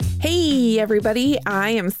Hey, everybody.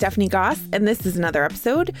 I am Stephanie Goss, and this is another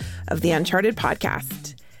episode of the Uncharted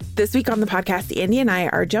Podcast. This week on the podcast, Andy and I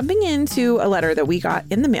are jumping into a letter that we got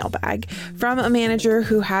in the mailbag from a manager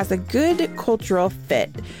who has a good cultural fit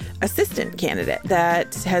assistant candidate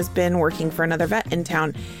that has been working for another vet in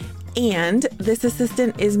town. And this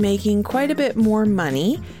assistant is making quite a bit more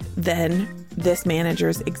money than this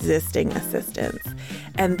manager's existing assistants.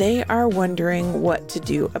 And they are wondering what to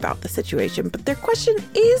do about the situation. But their question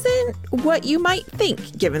isn't what you might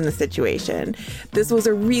think given the situation. This was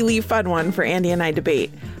a really fun one for Andy and I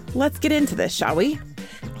debate. Let's get into this, shall we?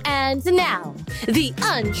 And now, the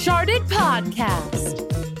Uncharted Podcast.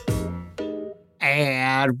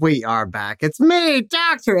 And we are back. It's me,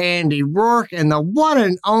 Dr. Andy Roark, and the one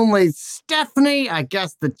and only Stephanie. I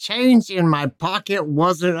guess the change in my pocket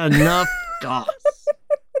wasn't enough. Goss.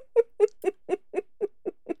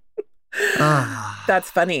 That's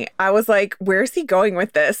funny. I was like, where's he going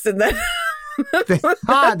with this? And then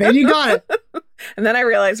then you got it. And then I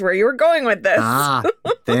realized where you were going with this.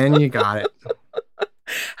 Then you got it.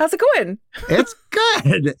 How's it going? It's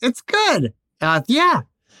good. It's good. Yeah,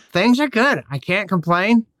 things are good. I can't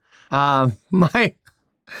complain. I've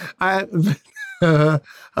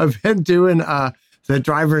been doing the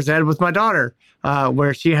driver's ed with my daughter,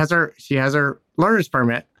 where she has her learner's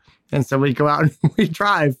permit, and so we go out and we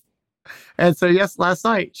drive. And so last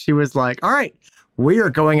night she was like, "All right, we are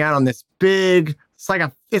going out on this big.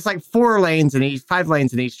 It's like 5 lanes in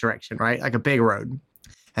each direction, right? Like a big road."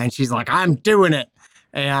 And she's like, "I'm doing it."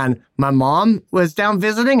 And my mom was down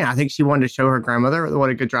visiting. And I think she wanted to show her grandmother what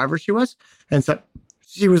a good driver she was. And so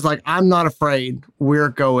she was like, "I'm not afraid. We're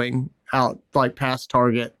going out like past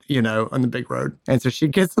Target, on the big road." And so she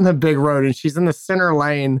gets on the big road and she's in the center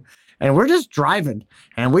lane. And we're just driving,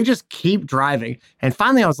 and we just keep driving. And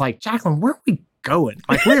finally, I was like, "Jacqueline, where are we going?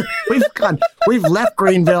 Like we've left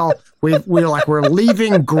Greenville. We're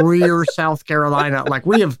leaving Greer, South Carolina. Like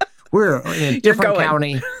we're in a different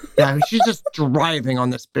county." Yeah, she's just driving on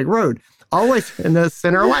this big road, always in the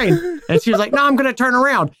center lane. And she was like, "No, I'm going to turn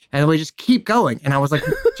around." And we just keep going. And I was like,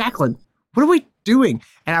 "Jacqueline, what are we doing?"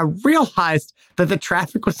 And I realized that the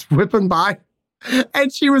traffic was whipping by.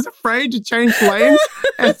 And she was afraid to change lanes.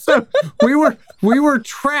 And so we were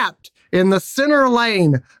trapped in the center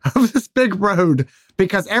lane of this big road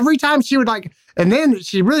because every time she would and then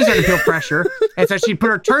she really started to feel pressure. And so she put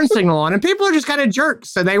her turn signal on, and people are just kind of jerks.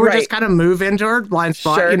 So they would just kind of move into her blind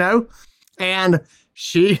spot, and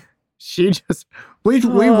she just, we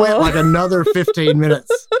went like another 15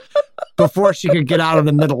 minutes before she could get out of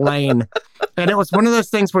the middle lane. And it was one of those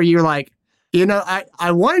things where you're like,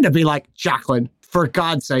 I wanted to be like, "Jacqueline, for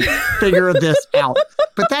God's sake, figure this out."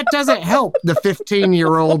 But that doesn't help the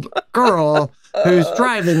 15-year-old girl who's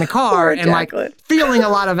driving the car and feeling a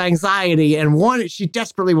lot of anxiety and she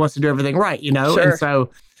desperately wants to do everything right, Sure.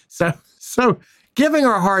 And so giving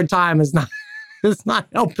her a hard time is not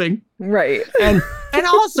helping. Right. And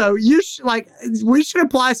also we should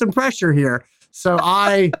apply some pressure here. So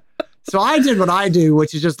I did what I do,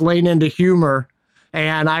 which is just lean into humor.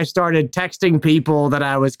 And I started texting people that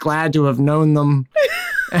I was glad to have known them.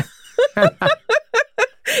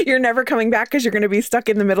 You're never coming back because you're going to be stuck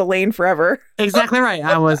in the middle lane forever. Exactly right.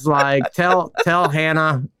 I was like, tell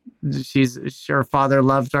Hannah her father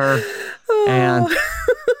loved her. And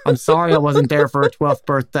I'm sorry I wasn't there for her 12th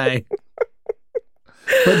birthday.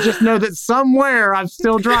 But just know that somewhere I'm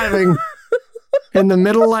still driving in the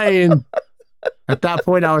middle lane. At that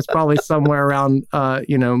point, I was probably somewhere around,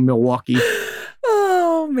 Milwaukee.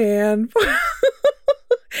 Oh, man.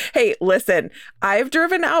 Hey, listen, I've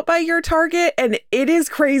driven out by your Target and it is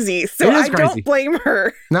crazy. So I don't blame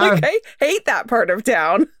her. No. I hate that part of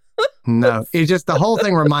town. No, it's just the whole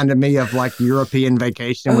thing reminded me of European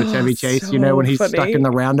Vacation with Chevy Chase, so when he's funny. stuck in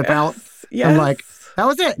the roundabout. Yes. I'm like, that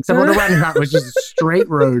was it. Except for the roundabout was just a straight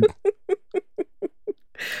road.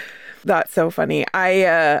 That's so funny.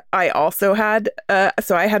 I also had,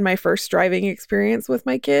 so I had my first driving experience with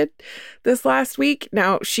my kid this last week.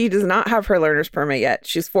 Now, she does not have her learner's permit yet.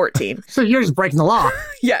 She's 14. So you're just breaking the law.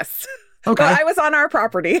 Yes. Okay. But I was on our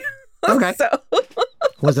property. Okay. So.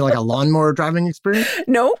 Was it like a lawnmower driving experience?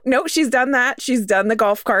 No, she's done that. She's done the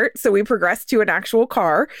golf cart. So we progressed to an actual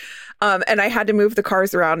car. And I had to move the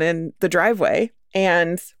cars around in the driveway.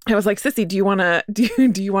 And I was like, "Sissy, do you want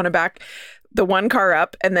to back the one car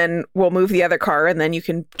up and then we'll move the other car and then you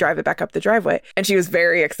can drive it back up the driveway?" And she was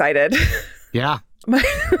very excited. Yeah.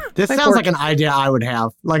 This sounds like an idea I would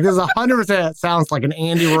have. Like, this 100% sounds like an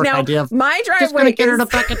Andy Roark idea. My driveway just going to get her to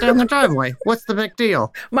back it down the driveway. What's the big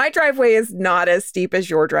deal? My driveway is not as steep as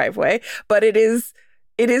your driveway, but it is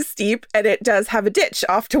steep and it does have a ditch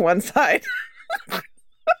off to one side.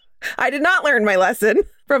 I did not learn my lesson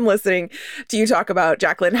from listening to you talk about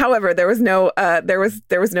Jacqueline. However, there was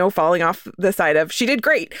no falling off the side of she did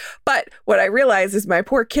great. But what I realized is my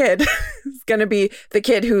poor kid is going to be the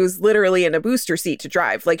kid who's literally in a booster seat to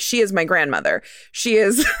drive. Like, she is my grandmother. She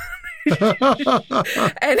is.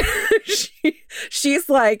 And she's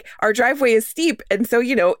like, our driveway is steep. And so,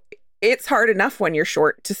 it's hard enough when you're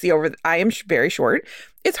short to see over. I am very short.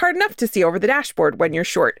 It's hard enough to see over the dashboard when you're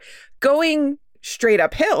short. Going straight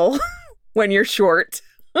uphill when you're short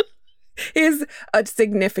is a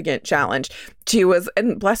significant challenge. She was,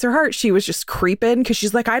 and bless her heart, she was just creeping because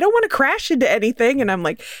she's like, I don't want to crash into anything. And I'm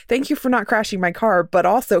like, thank you for not crashing my car, but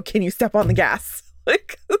also, can you step on the gas?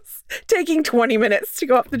 Like, it's taking 20 minutes to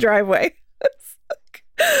go up the driveway.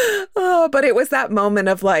 But it was that moment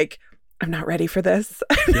of like, I'm not ready for this.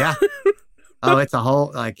 Yeah. Oh, it's a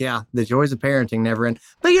whole, the joys of parenting never end.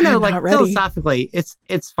 But, philosophically,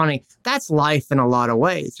 it's funny. That's life in a lot of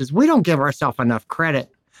ways. Is we don't give ourselves enough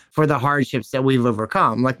credit for the hardships that we've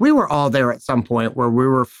overcome. Like, we were all there at some point where we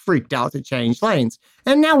were freaked out to change lanes.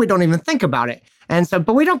 And now we don't even think about it. And so,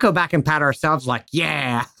 but we don't go back and pat ourselves like,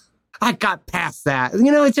 yeah, I got past that.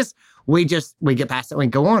 It's just, we get past it and we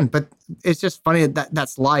go on. But it's just funny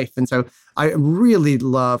that's life. And so I really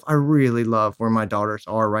love where my daughters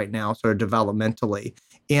are right now, sort of developmentally,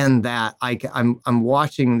 in that I'm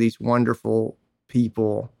watching these wonderful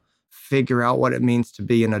people figure out what it means to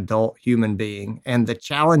be an adult human being, and the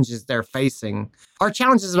challenges they're facing are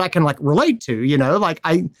challenges that I can relate to,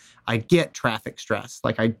 I get traffic stress.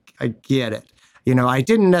 I get it. I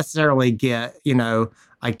didn't necessarily get,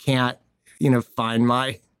 I can't,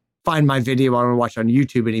 find my video I want to watch on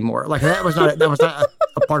YouTube anymore. That was not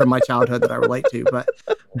a part of my childhood that I relate to. But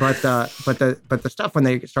the stuff when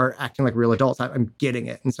they start acting like real adults, I'm getting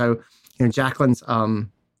it. And so, Jacqueline's,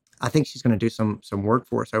 I think she's going to do some work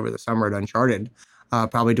for us over the summer at Uncharted,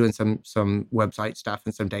 probably doing some website stuff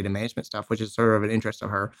and some data management stuff, which is sort of an interest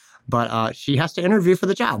of her. But she has to interview for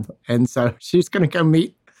the job, and so she's going to go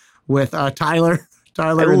meet with Tyler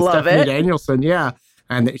and Stephanie Danielson. Yeah.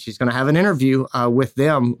 And she's going to have an interview with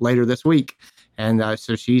them later this week. And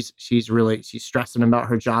so she's stressing about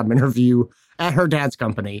her job interview at her dad's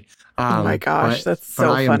company. Oh my gosh, that's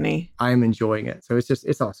so funny. I am enjoying it. So it's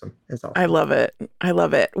awesome. It's awesome. I love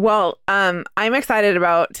it. Well, I'm excited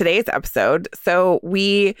about today's episode. So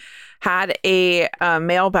we had a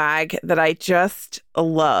mailbag that I just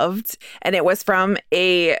loved. And it was from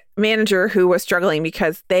a manager who was struggling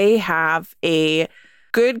because they have a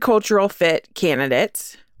good cultural fit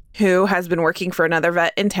candidate who has been working for another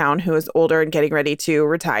vet in town who is older and getting ready to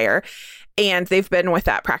retire. And they've been with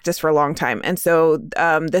that practice for a long time. And so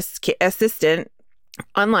this assistant,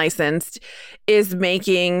 unlicensed, is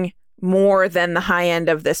making more than the high end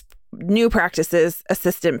of this new practice's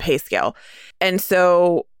assistant pay scale. And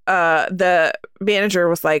so the manager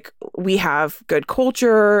was like, we have good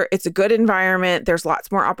culture. It's a good environment. There's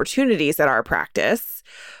lots more opportunities at our practice.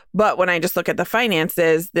 But when I just look at the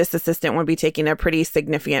finances, this assistant would be taking a pretty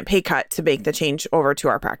significant pay cut to make the change over to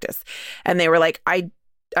our practice. And they were like, I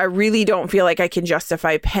really don't feel like I can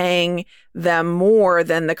justify paying them more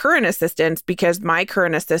than the current assistants because my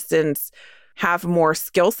current assistants have more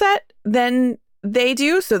skill set than they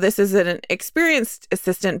do. So this is an experienced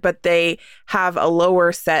assistant, but they have a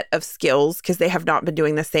lower set of skills because they have not been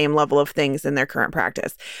doing the same level of things in their current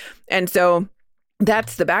practice. And so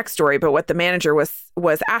that's the backstory. But what the manager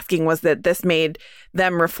was asking was that this made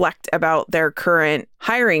them reflect about their current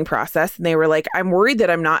hiring process. And they were like, I'm worried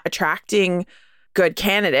that I'm not attracting good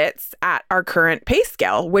candidates at our current pay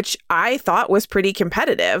scale, which I thought was pretty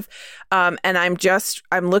competitive. And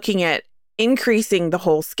I'm looking at increasing the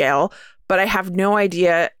whole scale, but I have no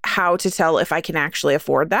idea how to tell if I can actually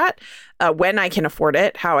afford that, when I can afford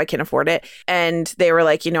it, how I can afford it. And they were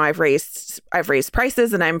like, I've raised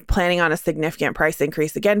prices and I'm planning on a significant price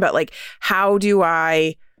increase again. But like, how do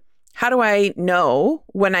I know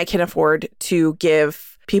when I can afford to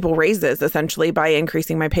give people raises essentially by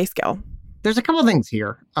increasing my pay scale? There's a couple things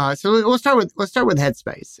here. So let's start with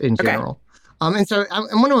Headspace in general. Okay. And so I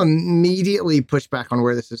want to immediately push back on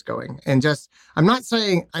where this is going. And I'm not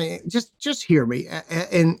saying, just hear me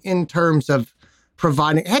in terms of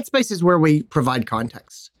providing. Headspace is where we provide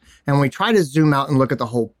context and we try to zoom out and look at the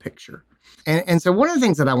whole picture. And so one of the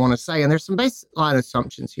things that I want to say, and there's some baseline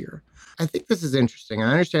assumptions here. I think this is interesting.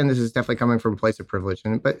 I understand this is definitely coming from a place of privilege,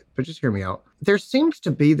 but just hear me out. There seems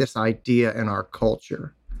to be this idea in our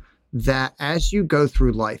culture that as you go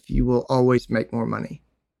through life, you will always make more money.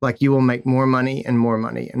 Like you will make more money and more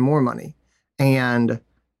money and more money. And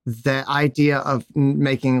the idea of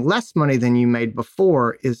making less money than you made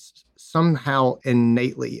before is somehow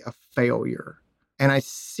innately a failure. And I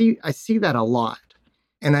see that a lot.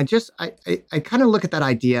 And I kind of look at that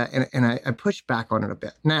idea and I push back on it a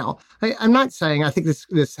bit. Now, I'm not saying, I think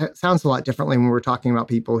this sounds a lot differently when we're talking about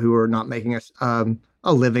people who are not making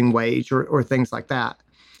a living wage or things like that.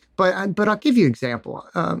 But I'll give you an example.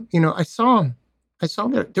 I saw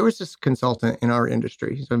there was this consultant in our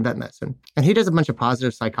industry, he's in vet medicine, and he does a bunch of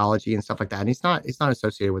positive psychology and stuff like that. And he's not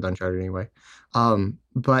associated with Uncharted anyway.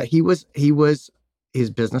 But his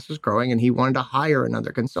business was growing and he wanted to hire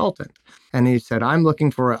another consultant. And he said, I'm looking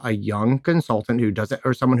for a young consultant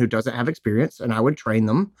someone who doesn't have experience, and I would train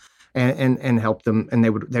them and help them, and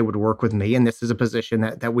they would work with me. And this is a position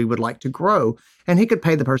that we would like to grow. And he could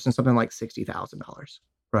pay the person something like $60,000,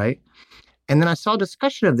 right? And then I saw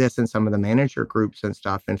discussion of this in some of the manager groups and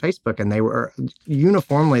stuff in Facebook, and they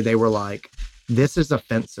were like, this is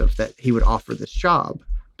offensive that he would offer this job,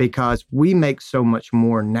 because we make so much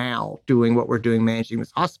more now doing what we're doing, managing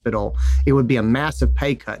this hospital. It would be a massive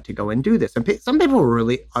pay cut to go and do this. And some people were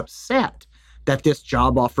really upset that this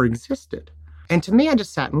job offer existed. And to me, I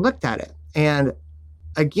just sat and looked at it. And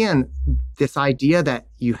again, this idea that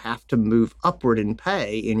you have to move upward in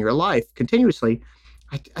pay in your life continuously,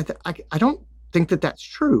 I don't think that that's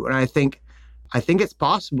true. And I think it's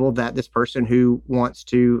possible that this person who wants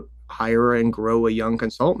to hire and grow a young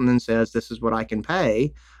consultant and says, this is what I can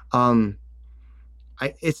pay. I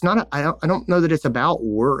don't know that it's about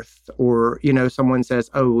worth, or, someone says,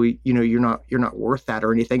 oh, you're not worth that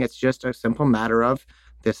or anything. It's just a simple matter of,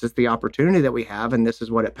 this is the opportunity that we have and this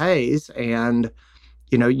is what it pays. And,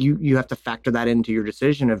 you have to factor that into your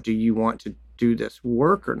decision of, do you want to do this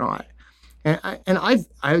work or not? And I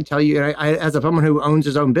would tell you, as someone who owns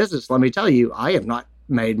his own business, let me tell you, I have not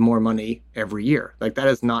made more money every year. Like, that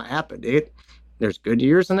has not happened. There's good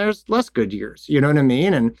years and there's less good years. You know what I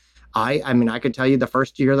mean? And I could tell you the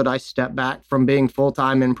first year that I stepped back from being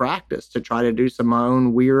full-time in practice to try to do some of my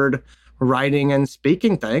own weird writing and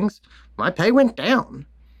speaking things, my pay went down.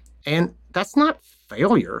 And that's not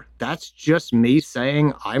failure. That's just me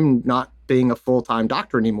saying, I'm not being a full-time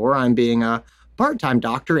doctor anymore. I'm being a part-time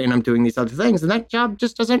doctor, and I'm doing these other things. And that job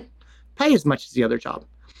just doesn't pay as much as the other job.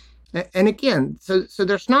 And again, so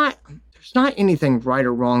there's not anything right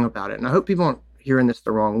or wrong about it. And I hope people aren't hearing this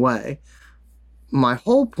the wrong way. My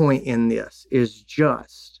whole point in this is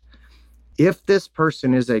just, if this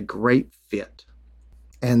person is a great fit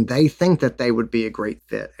and they think that they would be a great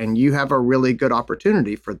fit and you have a really good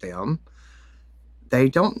opportunity for them, they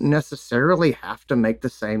don't necessarily have to make the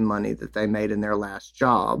same money that they made in their last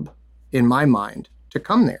job, in my mind, to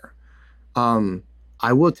come there.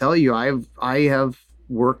 I will tell you, I have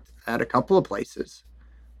worked at a couple of places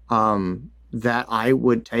that I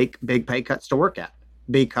would take big pay cuts to work at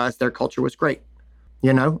because their culture was great,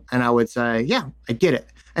 and I would say, yeah, I get it.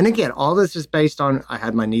 And again, all this is based on, I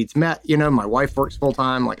had my needs met, my wife works full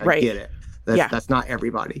time, like, I get it. That's not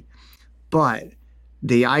everybody. But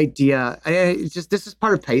the idea, this is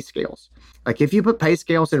part of pay scales. Like, if you put pay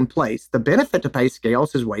scales in place, the benefit to pay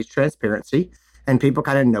scales is wage transparency, and people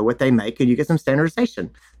kind of know what they make, and you get some standardization.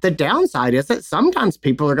 The downside is that sometimes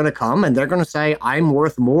people are going to come and they're going to say, I'm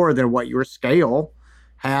worth more than what your scale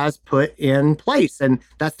has put in place. And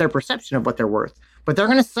that's their perception of what they're worth. But they're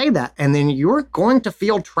going to say that, and then you're going to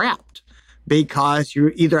feel trapped because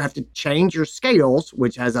you either have to change your scales,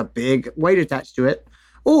 which has a big weight attached to it,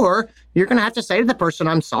 or you're going to have to say to the person,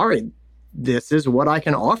 I'm sorry, this is what I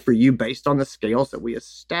can offer you based on the scales that we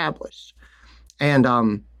established.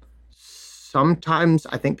 And sometimes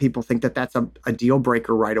I think people think that that's a deal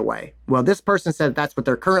breaker right away. Well, this person said that's what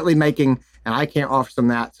they're currently making, and I can't offer them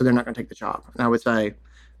that, so they're not going to take the job. And I would say,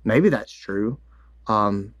 maybe that's true.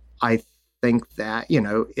 I think that,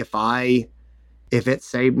 if it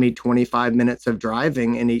saved me 25 minutes of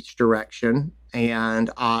driving in each direction, and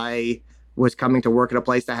I was coming to work at a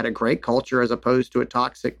place that had a great culture as opposed to a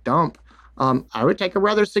toxic dump, I would take a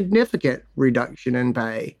rather significant reduction in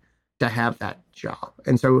pay to have that job.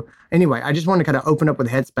 And so anyway, I just want to kind of open up with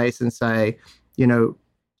headspace and say,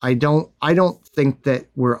 I don't think that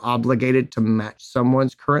we're obligated to match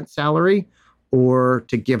someone's current salary or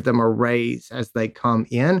to give them a raise as they come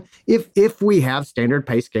in. If we have standard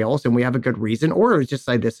pay scales and we have a good reason, or just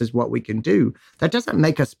say this is what we can do, that doesn't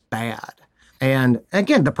make us bad. And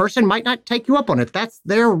again, the person might not take you up on it. That's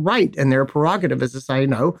their right and their prerogative is to say,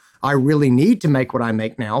 no, I really need to make what I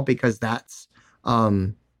make now because that's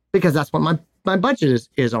what my budget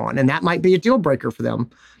is on. And that might be a deal breaker for them.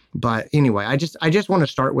 But anyway, I just want to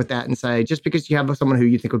start with that and say, just because you have someone who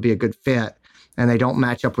you think would be a good fit and they don't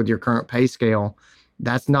match up with your current pay scale,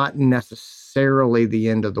 that's not necessarily the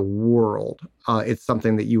end of the world. It's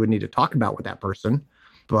something that you would need to talk about with that person.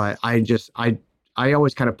 But I I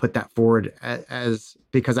always kind of put that forward as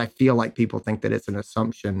because I feel like people think that it's an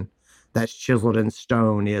assumption that's chiseled in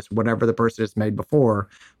stone is whatever the person has made before,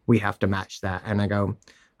 we have to match that. And I go,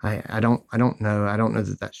 I don't know. I don't know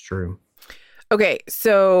that that's true. Okay.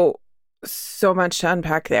 So much to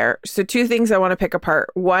unpack there. So 2 things I want to pick apart.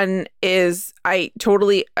 One is I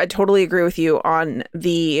totally agree with you on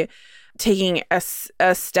the taking a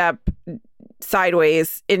step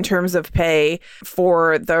sideways in terms of pay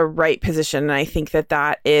for the right position. And I think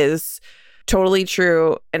that is totally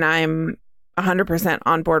true. And I'm 100%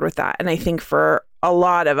 on board with that. And I think for a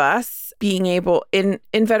lot of us being able in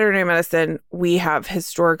veterinary medicine, we have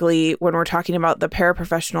historically, when we're talking about the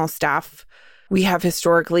paraprofessional staff, we have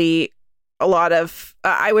historically a lot of,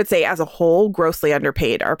 I would say as a whole, grossly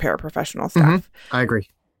underpaid our paraprofessional staff. I agree.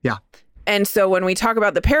 Yeah. And so when we talk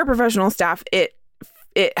about the paraprofessional staff,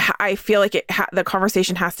 I feel like the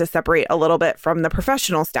conversation has to separate a little bit from the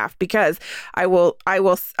professional staff, because I will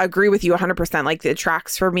agree with you 100%. Like, it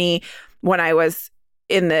tracks for me. When I was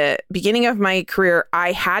in the beginning of my career,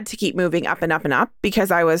 I had to keep moving up and up and up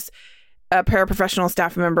because I was a paraprofessional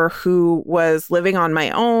staff member who was living on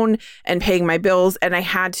my own and paying my bills. And I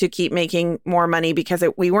had to keep making more money because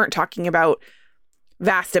we weren't talking about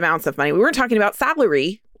vast amounts of money. We weren't talking about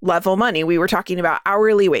salary level money. We were talking about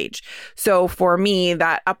hourly wage. So for me,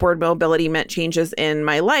 that upward mobility meant changes in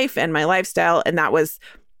my life and my lifestyle. And that was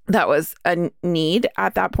a need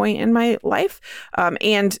at that point in my life,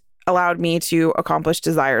 and allowed me to accomplish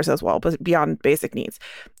desires as well, but beyond basic needs.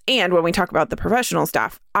 And when we talk about the professional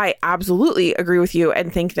staff, I absolutely agree with you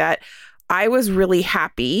and think that I was really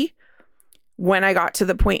happy when I got to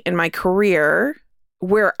the point in my career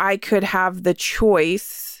where I could have the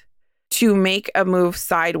choice to make a move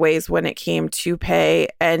sideways when it came to pay.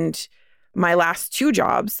 And my last 2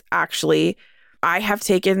 jobs, actually, I have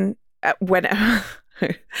taken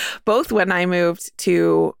both when I moved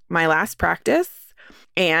to my last practice,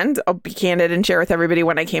 and I'll be candid and share with everybody,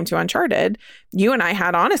 when I came to Uncharted, you and I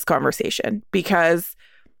had honest conversation, because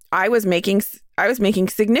I was making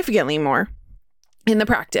significantly more in the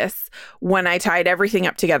practice when I tied everything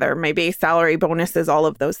up together, my base salary, bonuses, all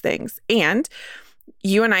of those things. And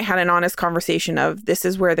you and I had an honest conversation of, this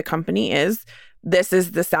is where the company is. This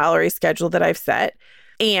is the salary schedule that I've set.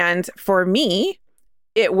 And for me,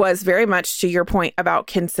 it was very much to your point about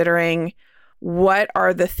considering, what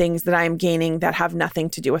are the things that I'm gaining that have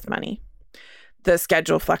nothing to do with money? The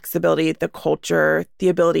schedule flexibility, the culture, the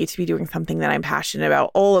ability to be doing something that I'm passionate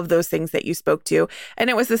about, all of those things that you spoke to.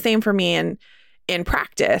 And it was the same for me in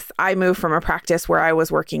practice. I moved from a practice where I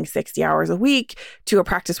was working 60 hours a week to a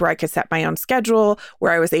practice where I could set my own schedule,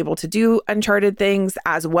 where I was able to do Uncharted things,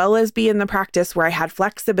 as well as be in the practice where I had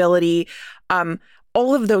flexibility.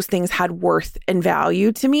 All of those things had worth and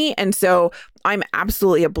value to me. And so I'm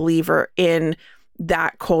absolutely a believer in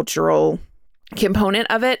that cultural component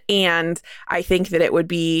of it. And I think that it would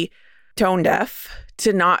be tone deaf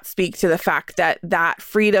to not speak to the fact that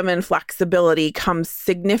freedom and flexibility comes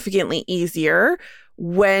significantly easier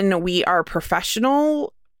when we are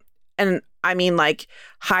professional. And I mean, like,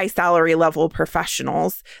 high salary level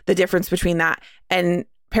professionals, the difference between that and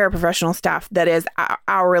paraprofessional staff that is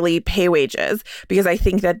hourly pay wages, because I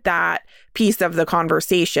think that piece of the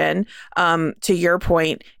conversation, to your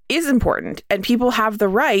point, is important. And people have the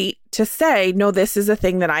right to say, no, this is a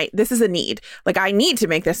thing this is a need. Like, I need to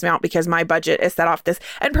make this amount because my budget is set off this.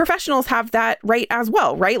 And professionals have that right as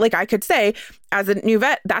well, right? Like, I could say, as a new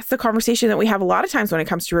vet, that's the conversation that we have a lot of times when it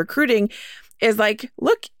comes to recruiting, is like,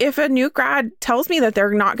 look, if a new grad tells me that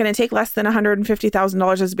they're not going to take less than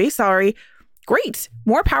 $150,000 as a base salary, great,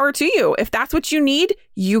 more power to you. If that's what you need,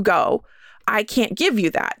 you go. I can't give you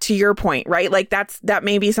that, to your point, right? Like, that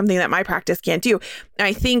may be something that my practice can't do. And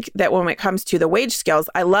I think that when it comes to the wage scales,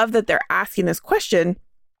 I love that they're asking this question,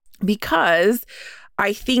 because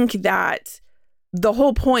I think that the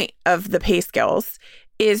whole point of the pay scales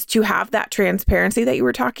is to have that transparency that you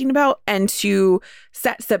were talking about, and to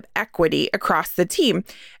set some equity across the team.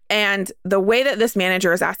 And the way that this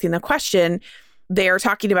manager is asking the question, they're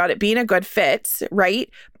talking about it being a good fit, right?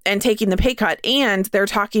 And taking the pay cut. And they're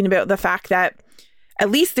talking about the fact that,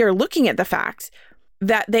 at least they're looking at the fact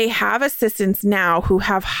that they have assistants now who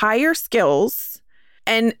have higher skills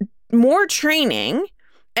and more training,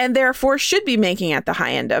 and therefore should be making at the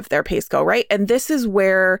high end of their pay scale, right? And this is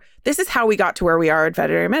how we got to where we are in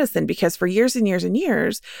veterinary medicine, because for years and years and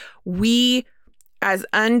years, we, as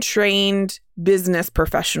untrained business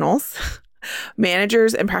professionals,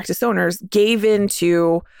 managers and practice owners gave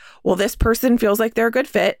into, well, this person feels like they're a good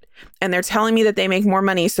fit and they're telling me that they make more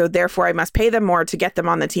money, so therefore I must pay them more to get them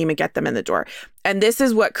on the team and get them in the door. And this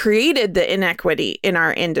is what created the inequity in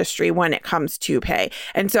our industry when it comes to pay.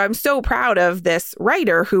 And so I'm so proud of this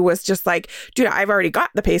writer who was just like, dude, I've already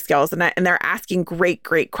got the pay scales, and they're asking great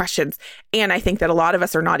questions. And I think that a lot of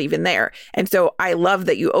us are not even there. And so I love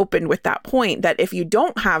that you opened with that point that if you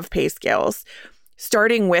don't have pay scales,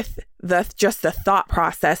 starting with just the thought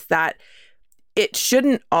process that it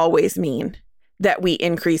shouldn't always mean that we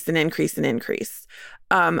increase and increase and increase,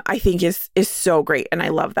 I think is so great. And I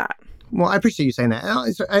love that. Well, I appreciate you saying that.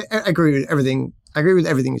 I agree with everything. I agree with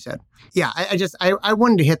everything you said. Yeah, I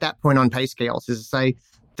wanted to hit that point on pay scales, is to say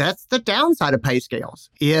that's the downside of pay scales,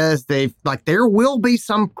 is there will be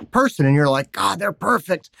some person and you're like, God, they're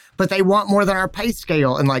perfect, but they want more than our pay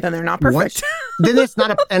scale. And then they're not perfect. Then it's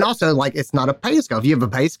not and also it's not a pay scale. If you have a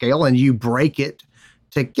pay scale and you break it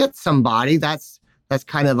to get somebody, that's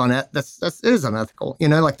kind of that is unethical.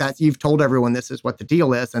 You've told everyone this is what the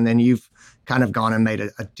deal is, and then you've kind of gone and made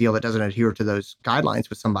a deal that doesn't adhere to those guidelines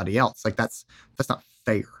with somebody else. That's not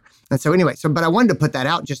fair. And so anyway, but I wanted to put that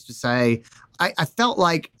out just to say, I felt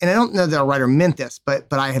like, and I don't know that our writer meant this, but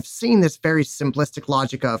I have seen this very simplistic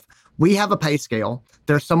logic of, we have a pay scale.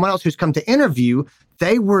 There's someone else who's come to interview.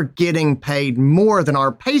 They were getting paid more than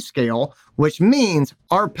our pay scale, which means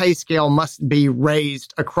our pay scale must be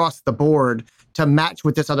raised across the board to match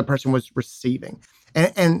what this other person was receiving.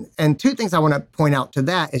 And two things I want to point out to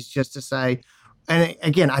that is just to say, and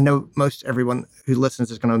again, I know most everyone who listens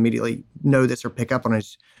is going to immediately know this or pick up on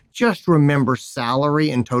it. Just remember, salary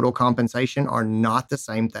and total compensation are not the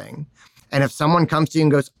same thing. And if someone comes to you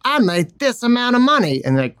and goes, I made this amount of money,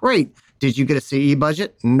 and they're like, great, did you get a CE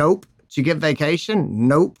budget? Nope. Did you get vacation?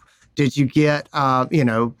 Nope. Did you get,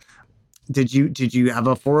 did you have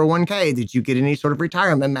a 401k? Did you get any sort of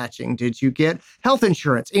retirement matching? Did you get health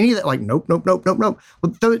insurance? Any of that? Like, nope. Well,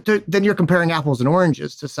 then you're comparing apples and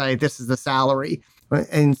oranges to say this is the salary.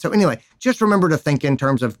 And so anyway, just remember to think in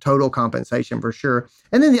terms of total compensation for sure.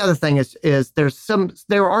 And then the other thing is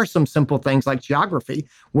there are some simple things like geography,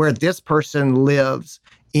 where this person lives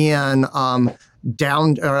in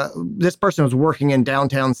this person was working in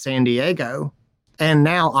downtown San Diego, and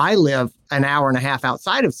now I live an hour and a half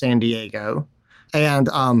outside of San Diego. And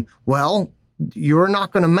you're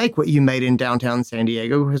not going to make what you made in downtown San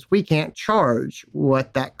Diego because we can't charge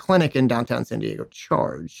what that clinic in downtown San Diego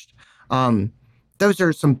charged. Those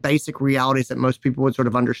are some basic realities that most people would sort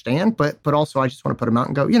of understand, but also I just want to put them out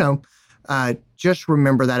and go, just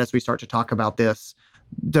remember that as we start to talk about this,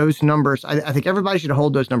 those numbers, I think everybody should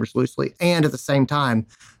hold those numbers loosely. And at the same time,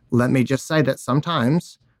 let me just say that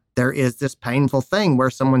sometimes there is this painful thing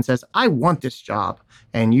where someone says, I want this job.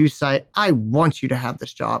 And you say, I want you to have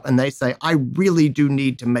this job. And they say, I really do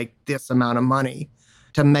need to make this amount of money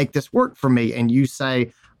to make this work for me. And you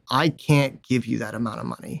say, I can't give you that amount of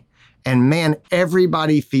money. And man,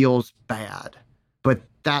 everybody feels bad, but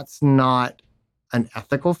that's not an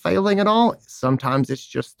ethical failing at all. Sometimes it's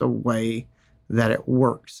just the way that it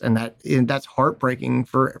works. And that's heartbreaking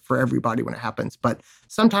for everybody when it happens. But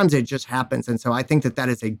sometimes it just happens. And so I think that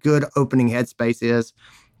is a good opening headspace is,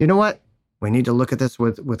 you know what? We need to look at this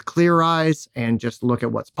with clear eyes and just look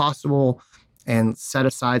at what's possible and set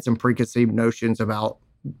aside some preconceived notions about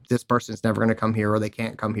this person's never going to come here or they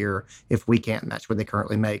can't come here if we can't match what they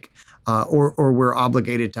currently make, or we're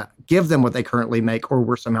obligated to give them what they currently make, or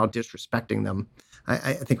we're somehow disrespecting them.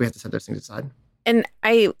 I think we have to set those things aside. And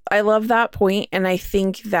I love that point. And I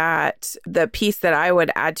think that the piece that I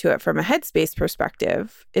would add to it from a headspace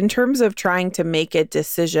perspective, in terms of trying to make a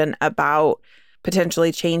decision about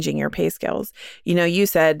potentially changing your pay scales, you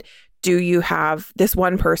said, do you have this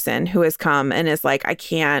one person who has come and is like,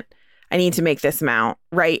 I need to make this amount,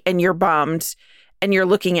 right? And you're bummed and you're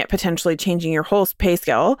looking at potentially changing your whole pay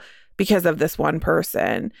scale because of this one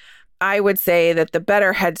person. I would say that the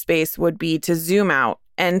better headspace would be to zoom out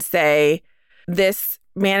and say, this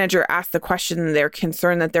manager asked the question, they're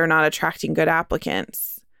concerned that they're not attracting good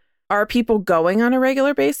applicants. Are people going on a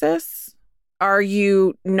regular basis? Are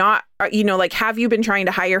you not, have you been trying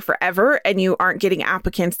to hire forever and you aren't getting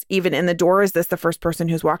applicants even in the door? Is this the first person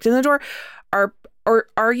who's walked in the door? Or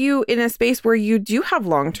are you in a space where you do have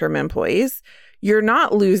long-term employees? You're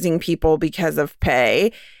not losing people because of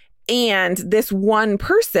pay. And this one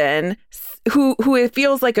person who it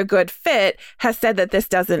feels like a good fit has said that this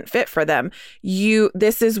doesn't fit for them.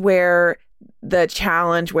 This is where the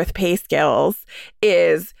challenge with pay scales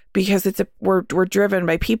is, because we're driven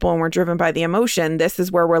by people and we're driven by the emotion. This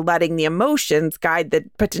is where we're letting the emotions guide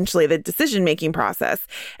potentially the decision-making process,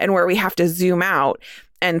 and where we have to zoom out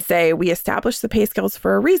and say, we established the pay scales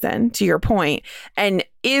for a reason, to your point. And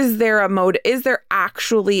is there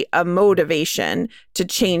actually a motivation to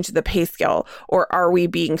change the pay scale? Or are we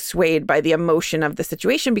being swayed by the emotion of the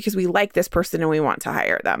situation because we like this person and we want to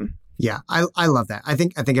hire them? Yeah, I love that. I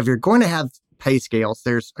think if you're going to have pay scales,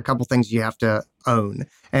 there's a couple things you have to own.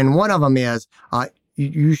 And one of them is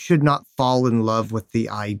you should not fall in love with the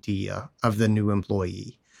idea of the new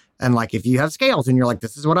employee. And like, if you have scales and you're like,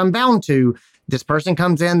 this is what I'm bound to, this person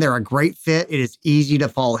comes in, they're a great fit. It is easy to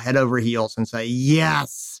fall head over heels and say,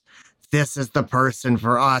 yes, this is the person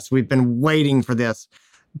for us. We've been waiting for this.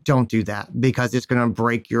 Don't do that, because it's going to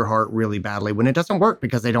break your heart really badly when it doesn't work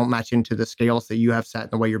because they don't match into the scales that you have set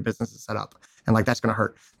and the way your business is set up. And like, that's going to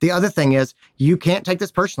hurt. The other thing is, you can't take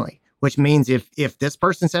this personally, which means if this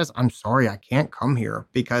person says, I'm sorry, I can't come here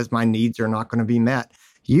because my needs are not going to be met,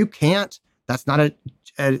 you can't. That's not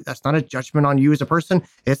a judgment on you as a person.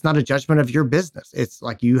 It's not a judgment of your business. It's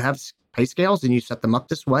like, you have pay scales and you set them up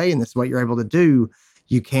this way, and this is what you're able to do.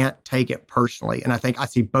 You can't take it personally. And I think I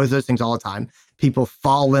see both those things all the time. People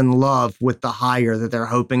fall in love with the hire that they're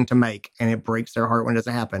hoping to make, and it breaks their heart when it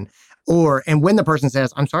doesn't happen. And when the person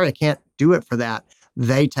says, I'm sorry, I can't do it for that,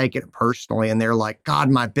 they take it personally. And they're like, God,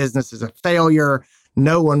 my business is a failure.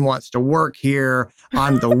 No one wants to work here.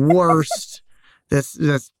 I'm the worst. This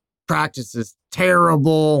practice is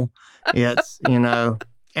terrible. It's,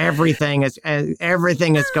 everything is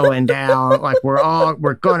going down. Like,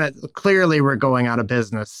 we're going out of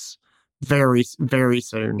business very, very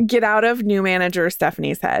soon. Get out of new manager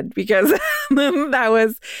Stephanie's head, because that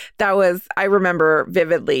was I remember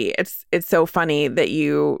vividly. It's so funny that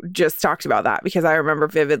you just talked about that, because I remember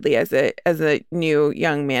vividly as a new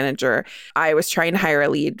young manager, I was trying to hire a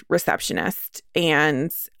lead receptionist,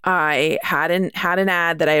 and I had an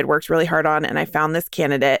ad that I had worked really hard on, and I found this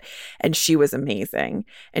candidate, and she was amazing.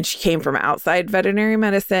 And she came from outside veterinary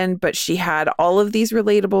medicine, but she had all of these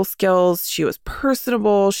relatable skills. She was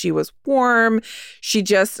personable. She was warm. She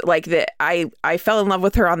just I fell in love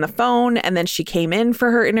with her on the phone, and then she came in for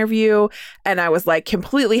her interview, and I was like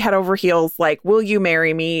completely head over heels, like, will you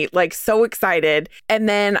marry me? Like, so excited. And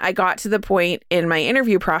then I got to the point in my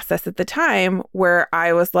interview process at the time where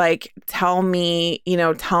I was like, tell me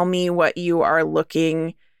what you are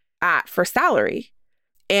looking at for salary.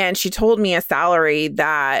 And she told me a salary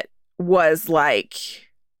that was like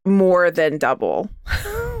more than double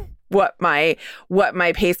what my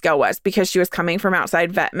pay scale was, because she was coming from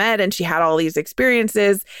outside vet med and she had all these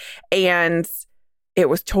experiences, and it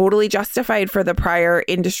was totally justified for the prior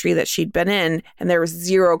industry that she'd been in. And there was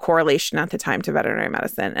zero correlation at the time to veterinary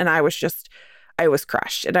medicine. And I was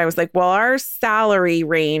crushed. And I was like, well, our salary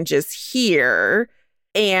range is here.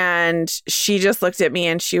 And she just looked at me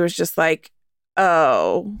and she was just like,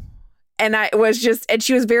 oh. And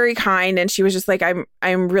she was very kind, and she was just like,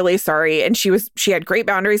 I'm really sorry. And she had great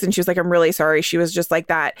boundaries, and she was like, I'm really sorry. She was just like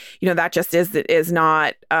that, that just is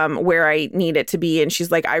not where I need it to be. And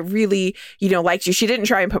she's like, I really, liked you. She didn't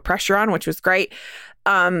try and put pressure on, which was great.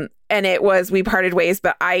 And we parted ways,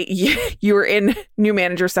 but you were in new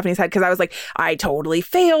manager Stephanie's head, because I was like, I totally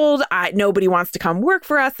failed. Nobody wants to come work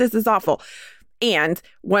for us. This is awful. And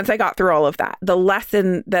once I got through all of that, the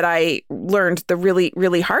lesson that I learned the really,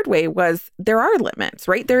 really hard way was there are limits,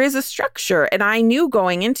 right? There is a structure. And I knew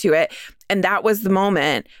going into it. And that was the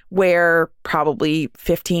moment where, probably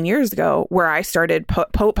 15 years ago, where I started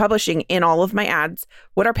publishing in all of my ads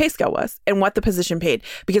what our pay scale was and what the position paid,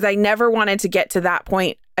 because I never wanted to get to that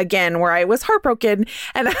point again where I was heartbroken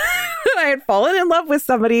and I had fallen in love with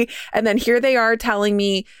somebody. And then here they are telling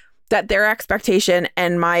me that their expectation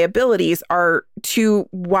and my abilities are two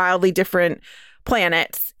wildly different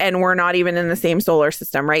planets, and we're not even in the same solar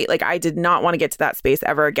system, right? Like, I did not want to get to that space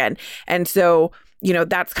ever again. And so,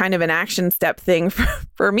 that's kind of an action step thing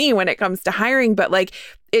for me when it comes to hiring. But like,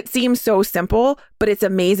 it seems so simple, but it's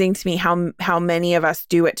amazing to me how many of us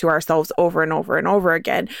do it to ourselves over and over and over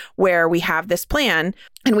again, where we have this plan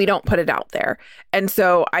and we don't put it out there. And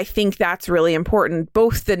so I think that's really important,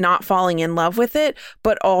 both the not falling in love with it,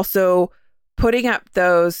 but also putting up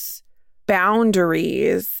those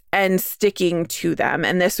boundaries and sticking to them.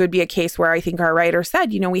 And this would be a case where I think our writer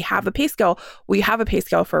said, we have a pay scale. We have a pay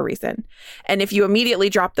scale for a reason. And if you immediately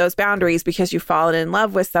drop those boundaries because you've fallen in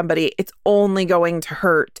love with somebody, it's only going to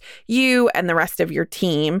hurt you and the rest of your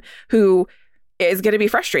team, who is going to be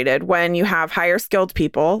frustrated when you have higher skilled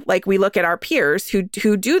people. Like, we look at our peers who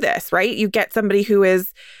do this, right? You get somebody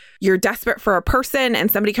you're desperate for a person,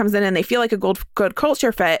 and somebody comes in and they feel like a good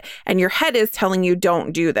culture fit, and your head is telling you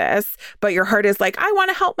don't do this, but your heart is like, I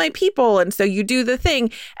want to help my people. And so you do the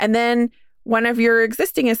thing. And then one of your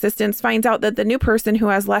existing assistants finds out that the new person who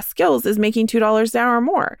has less skills is making $2 an hour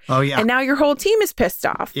more. Oh, yeah. And now your whole team is pissed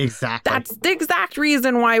off. Exactly. That's the exact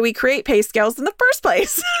reason why we create pay scales in the first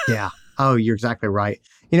place. Yeah. Oh, you're exactly right.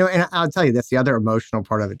 And I'll tell you this, the other emotional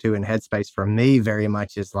part of it too in Headspace for me very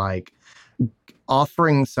much is like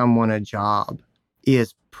offering someone a job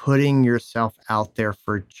is putting yourself out there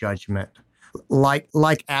for judgment. Like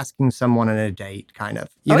asking someone on a date, kind of.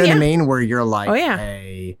 You know what I mean? Where you're like,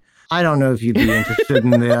 hey, I don't know if you'd be interested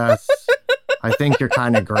in this. I think you're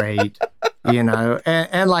kind of great,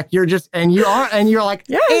 and like you're like,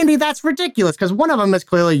 Andy, that's ridiculous. Because one of them is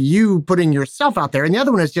clearly you putting yourself out there. And the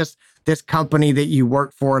other one is just this company that you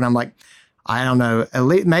work for. And I'm like, I don't know. At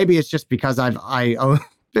least maybe it's just because I own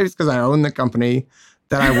the company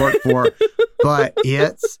that I work for. But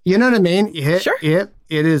it's, you know what I mean? Sure. It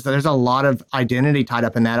is, there's a lot of identity tied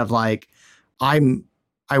up in that of like, I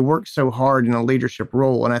work so hard in a leadership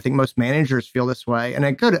role, and I think most managers feel this way. And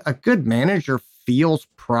a good manager feels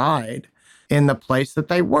pride in the place that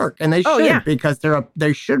they work, and they should because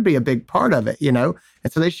they should be a big part of it,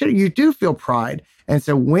 And so you do feel pride. And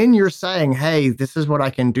so when you're saying, "Hey, this is what I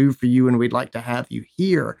can do for you, and we'd like to have you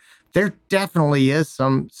here," there definitely is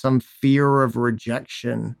some fear of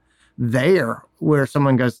rejection there, where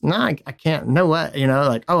someone goes, "No, I can't. No way,"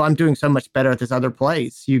 like, "Oh, I'm doing so much better at this other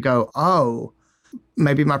place." You go, "Oh,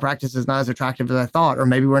 maybe my practice is not as attractive as I thought, or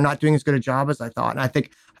maybe we're not doing as good a job as I thought." And I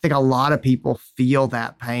think a lot of people feel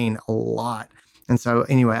that pain a lot. And so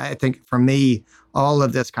anyway, I think for me, all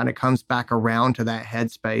of this kind of comes back around to that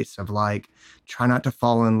headspace of like, try not to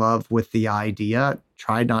fall in love with the idea,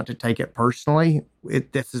 try not to take it personally.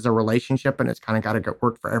 This is a relationship, and it's kind of got to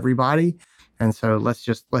work for everybody. And so let's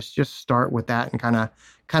just start with that and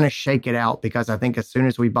kind of shake it out, because I think as soon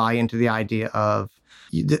as we buy into the idea of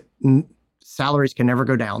salaries can never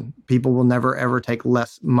go down. People will never, ever take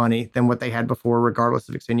less money than what they had before, regardless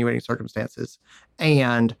of extenuating circumstances.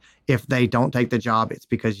 And if they don't take the job, it's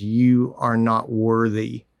because you are not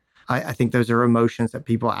worthy. I think those are emotions that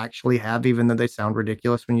people actually have, even though they sound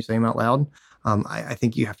ridiculous when you say them out loud. I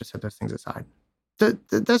think you have to set those things aside.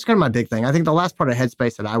 That's kind of my big thing. I think the last part of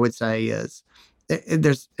Headspace that I would say is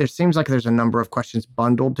it seems like there's a number of questions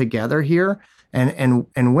bundled together here. And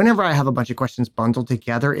whenever I have a bunch of questions bundled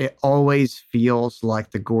together, it always feels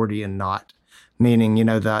like the Gordian knot, meaning,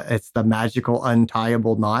 it's the magical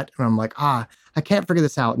untieable knot. And I'm like, I can't figure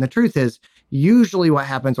this out. And the truth is, usually what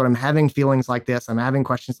happens when I'm having feelings like this, I'm having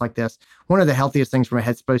questions like this, one of the healthiest things from a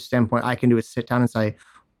Headspace standpoint I can do is sit down and say,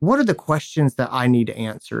 what are the questions that I need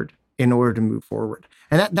answered in order to move forward?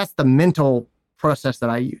 And that's the mental process that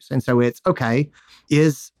I use. And so it's okay.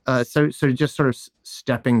 So just sort of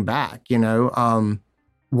stepping back,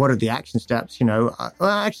 what are the action steps? Well,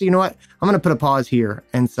 actually, you know what? I'm going to put a pause here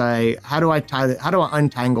and say, how do I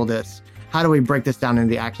untangle this? How do we break this down into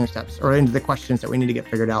the action steps or into the questions that we need to get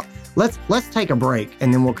figured out? Let's take a break,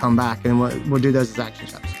 and then we'll come back and we'll do those as action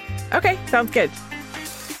steps. Okay, sounds good.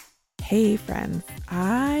 Hey friends,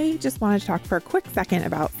 I just wanted to talk for a quick second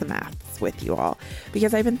about the maths with you all,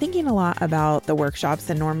 because I've been thinking a lot about the workshops,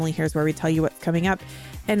 and normally here's where we tell you what's coming up.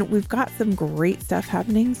 And we've got some great stuff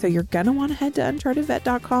happening. So you're going to want to head to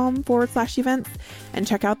unchartedvet.com/events and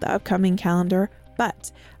check out the upcoming calendar.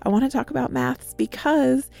 But I want to talk about maths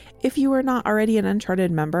because if you are not already an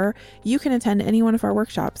Uncharted member, you can attend any one of our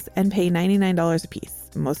workshops and pay $99 a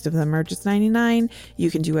piece. Most of them are just $99.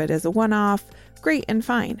 You can do it as a one-off. Great and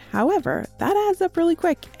fine. However, that adds up really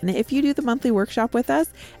quick. And if you do the monthly workshop with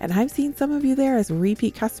us, and I've seen some of you there as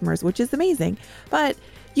repeat customers, which is amazing, but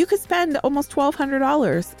you could spend almost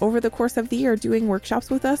 $1,200 over the course of the year doing workshops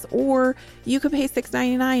with us, or you could pay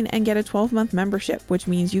 $6.99 and get a 12-month membership, which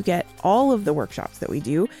means you get all of the workshops that we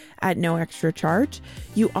do at no extra charge.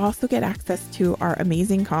 You also get access to our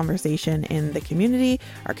amazing conversation in the community,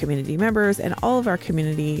 our community members, and all of our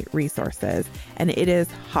community resources. And it is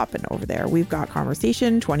hopping over there. We've got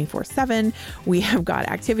conversation 24/7. We have got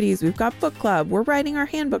activities. We've got book club. We're writing our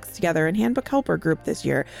handbooks together in Handbook Helper group this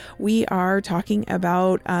year. We are talking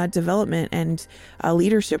about development and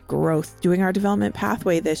leadership growth, doing our development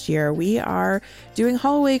pathway this year. We are doing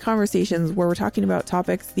hallway conversations where we're talking about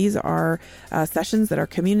topics. These are sessions that are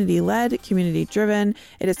community-led, community-driven.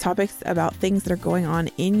 It is topics about things that are going on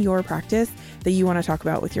in your practice that you want to talk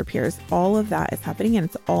about with your peers. All of that is happening, and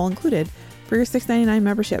it's all included for your $6.99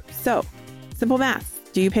 membership. So, simple math.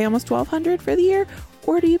 Do you pay almost $1,200 for the year?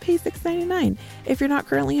 Or do you pay $6.99? If you're not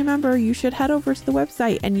currently a member, you should head over to the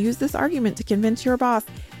website and use this argument to convince your boss,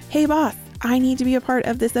 hey boss, I need to be a part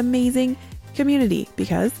of this amazing community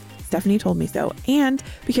because Stephanie told me so, and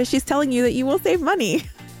because she's telling you that you will save money.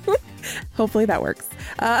 Hopefully that works.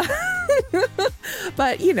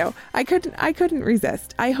 But I couldn't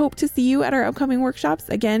resist. I hope to see you at our upcoming workshops.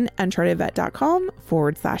 Again,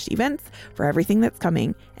 unchartedvet.com/events for everything that's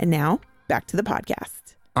coming. And now back to the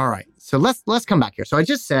podcast. All right. So let's come back here. So I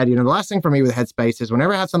just said, the last thing for me with Headspace is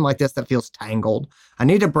whenever I have something like this that feels tangled, I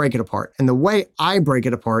need to break it apart. And the way I break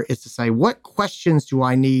it apart is to say, what questions do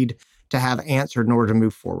I need to have answered in order to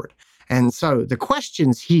move forward? And so the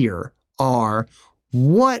questions here are,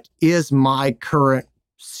 what is my current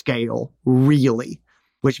scale really?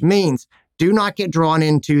 Which means do not get drawn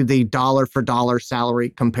into the dollar for dollar salary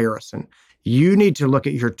comparison. You need to look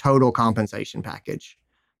at your total compensation package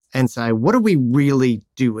and say, what are we really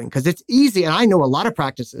doing? Because it's easy. And I know a lot of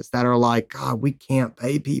practices that are like, God, we can't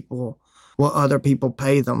pay people what other people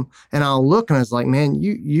pay them. And I'll look and it's like, man,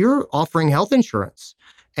 you're offering health insurance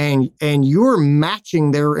and you're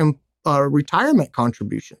matching their retirement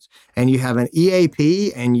contributions. And you have an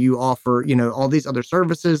EAP and you offer, all these other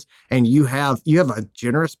services and you have a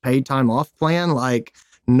generous paid time off plan. Like,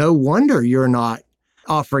 no wonder you're not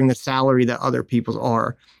offering the salary that other people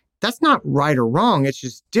are. That's not right or wrong. It's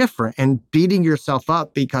just different. And beating yourself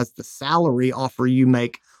up because the salary offer you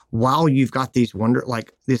make while you've got these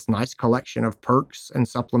this nice collection of perks and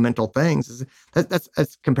supplemental things,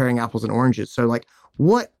 that's comparing apples and oranges. So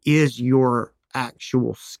what is your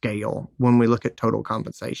actual scale when we look at total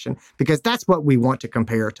compensation? Because that's what we want to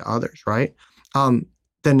compare to others, right? The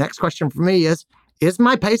next question for me is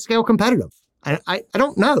my pay scale competitive? I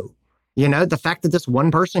don't know. The fact that this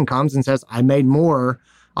one person comes and says, I made more,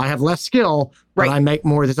 I have less skill, but I make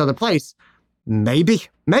more this other place. Maybe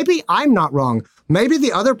I'm not wrong. Maybe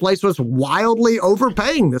the other place was wildly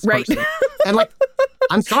overpaying this person. And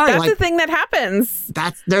I'm sorry. That's the thing that happens.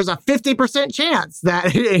 There's a 50% chance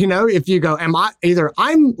that, if you go,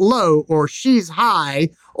 I'm low or she's high,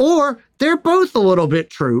 or they're both a little bit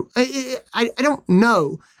true. I don't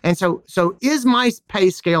know. And so is my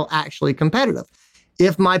pay scale actually competitive?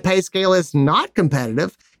 If my pay scale is not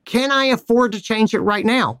competitive, can I afford to change it right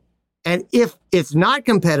now? And if it's not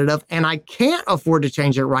competitive and I can't afford to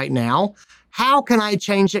change it right now, how can I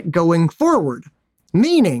change it going forward?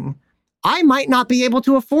 Meaning, I might not be able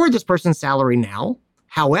to afford this person's salary now,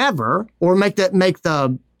 however, or make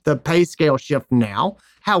the pay scale shift now.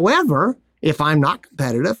 However, if I'm not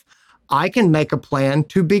competitive, I can make a plan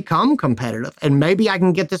to become competitive. And maybe I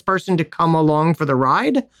can get this person to come along for the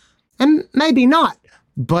ride, and maybe not.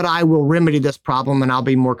 But I will remedy this problem and I'll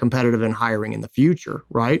be more competitive in hiring in the future,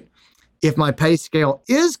 right? If my pay scale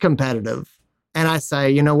is competitive and I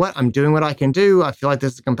say, you know what, I'm doing what I can do. I feel like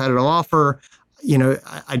this is a competitive offer.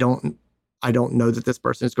 I don't know that this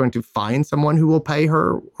person is going to find someone who will pay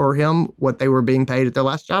her or him what they were being paid at their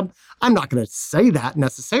last job. I'm not going to say that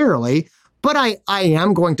necessarily, but I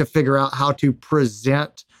am going to figure out how to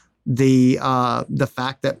present the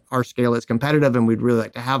fact that our scale is competitive and we'd really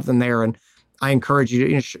like to have them there. And I encourage you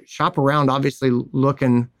to shop around, obviously look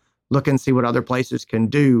and see what other places can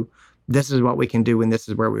do. This is what we can do, and this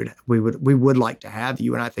is where we would like to have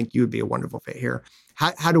you. And I think you would be a wonderful fit here.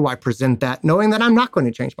 How do I present that, knowing that I'm not going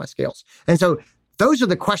to change my scales? And so those are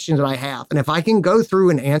the questions that I have. And if I can go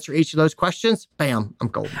through and answer each of those questions, bam, I'm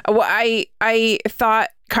golden. Well, I thought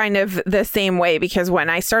kind of the same way, because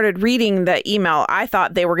when I started reading the email, I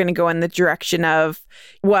thought they were going to go in the direction of,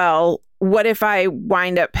 well, what if I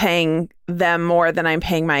wind up paying them more than I'm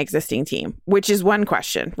paying my existing team? Which is one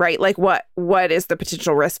question, right? What is the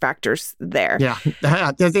potential risk factors there? Yeah.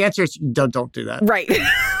 The answer is don't do that. Right.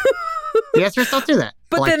 The answer is don't do that.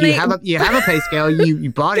 But then you have a pay scale,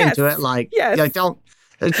 you bought into it, don't.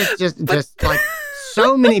 It's just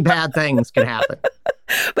so many bad things can happen.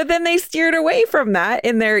 But then they steered away from that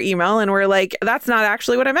in their email and were like, that's not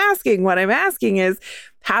actually what I'm asking. What I'm asking is,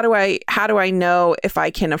 how do I know if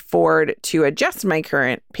I can afford to adjust my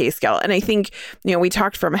current pay scale? And I think, we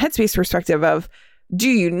talked from a Headspace perspective of, do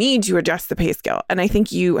you need to adjust the pay scale? And I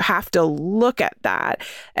think you have to look at that.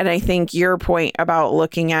 And I think your point about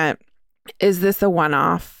looking at, is this a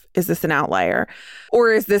one-off? Is this an outlier?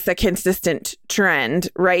 Or is this a consistent trend,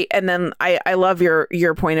 right? And then I love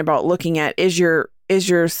your point about looking at, is your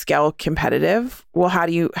scale competitive? Well, how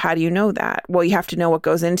do you know that? Well, you have to know what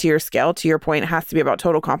goes into your scale. To your point, it has to be about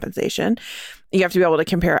total compensation. You have to be able to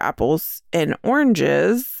compare apples and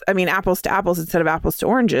oranges. I mean, apples to apples instead of apples to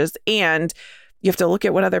oranges. And you have to look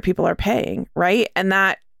at what other people are paying, right? And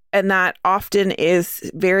that often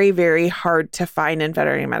is very, very hard to find in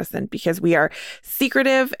veterinary medicine because we are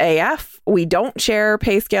secretive AF. We don't share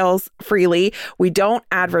pay scales freely. We don't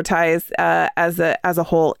advertise as a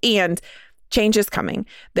whole. And change is coming.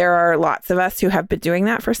 There are lots of us who have been doing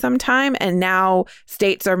that for some time. And now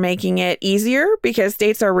states are making it easier because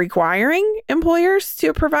states are requiring employers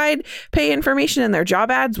to provide pay information in their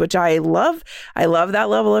job ads, which I love. I love that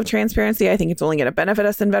level of transparency. I think it's only going to benefit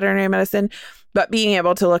us in veterinary medicine. But being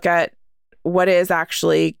able to look at what is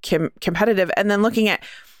actually competitive and then looking at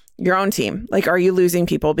your own team. Like, are you losing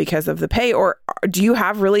people because of the pay, or do you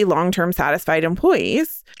have really long-term satisfied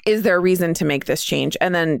employees? Is there a reason to make this change?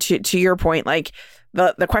 And then to your point, like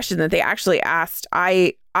the question that they actually asked,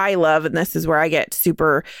 I love, and this is where I get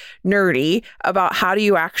super nerdy about how do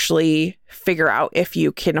you actually figure out if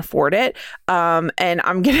you can afford it. And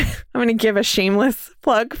I'm gonna give a shameless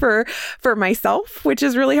plug for myself, which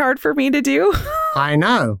is really hard for me to do. I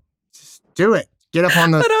know. Just do it. Get up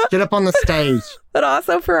on the stage. But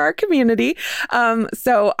also for our community.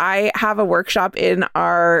 So I have a workshop in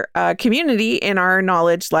our community, in our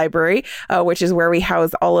knowledge library, which is where we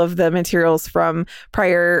house all of the materials from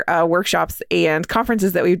prior workshops and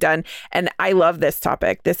conferences that we've done. And I love this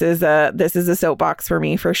topic. This is a soapbox for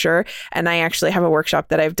me for sure. And I actually have a workshop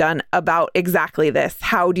that I've done about exactly this.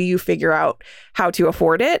 How do you figure out how to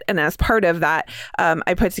afford it? And as part of that,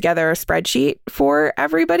 I put together a spreadsheet for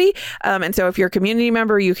everybody. And so if you're a community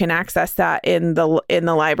member, you can access that in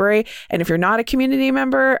the library. And if you're not a community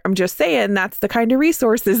member, I'm just saying that's the kind of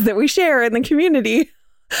resources that we share in the community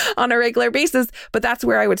on a regular basis. But that's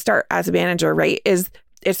where I would start as a manager, right? Is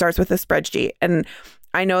it starts with a spreadsheet. And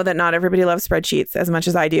I know that not everybody loves spreadsheets as much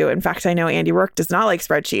as I do. In fact, I know Andy Roark does not like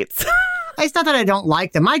spreadsheets. It's not that I don't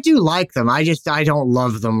like them. I do like them. I don't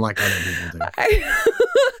love them like other people do.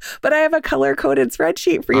 But I have a color-coded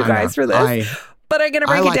spreadsheet for you guys for this. But I'm going to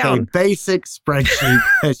break it down. A basic spreadsheet.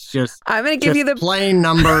 It's just I'm going to give you the plain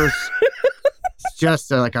numbers. It's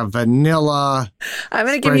just like a vanilla. I'm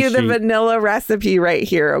going to give you the vanilla recipe right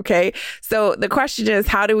here. Okay. So the question is,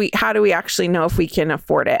 how do we actually know if we can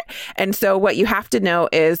afford it? And so what you have to know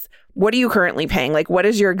is, what are you currently paying? Like, what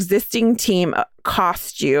does your existing team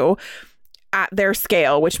cost you at their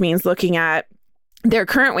scale, which means looking at their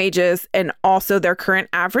current wages and also their current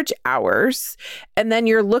average hours. And then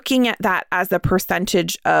you're looking at that as a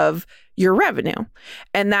percentage of your revenue.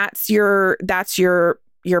 And that's your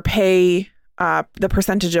pay, the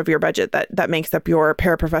percentage of your budget that makes up your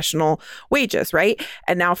paraprofessional wages, right?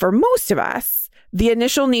 And now for most of us, the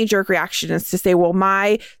initial knee-jerk reaction is to say, well,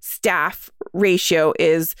 my staff ratio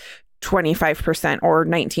is 25% or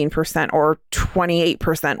 19% or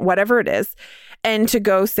 28%, whatever it is. And to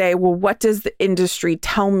go say, well, what does the industry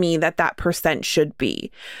tell me that percent should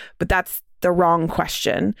be? But that's the wrong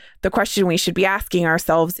question. The question we should be asking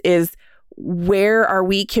ourselves is, where are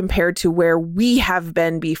we compared to where we have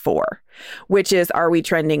been before? Which is, are we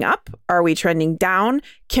trending up? Are we trending down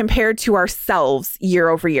compared to ourselves year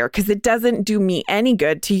over year? Because it doesn't do me any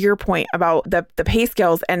good, to your point about the pay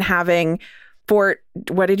scales and having Fort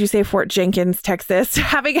Jenkins, Texas,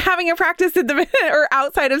 having a practice or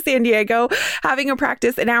outside of San Diego, having a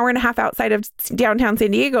practice an hour and a half outside of downtown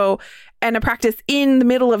San Diego, and a practice in the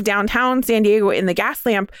middle of downtown San Diego in the gas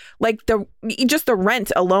lamp. Like the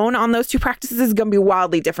rent alone on those two practices is going to be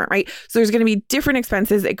wildly different, right? So there's going to be different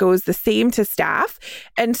expenses. It goes the same to staff.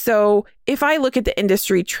 And so if I look at the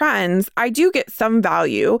industry trends, I do get some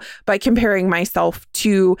value by comparing myself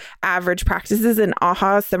to average practices. And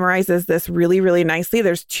AHA summarizes this really, really nicely.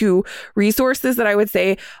 There's two resources that I would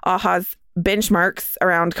say AHA's benchmarks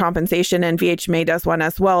around compensation, and VHMA does one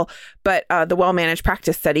as well. But the Well-Managed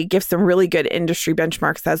Practice Study gives some really good industry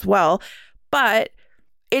benchmarks as well. But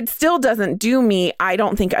it still doesn't do me, I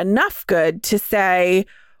don't think, enough good to say,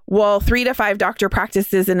 well, 3 to 5 doctor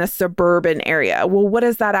practices in a suburban area. Well, what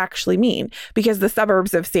does that actually mean? Because the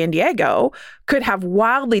suburbs of San Diego could have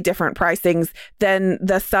wildly different pricings than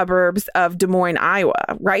the suburbs of Des Moines,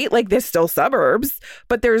 Iowa, right? Like, they're still suburbs,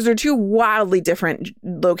 but those are two wildly different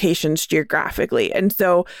locations geographically. And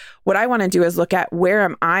so what I want to do is look at, where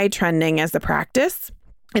am I trending as a practice?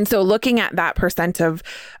 And so looking at that percent of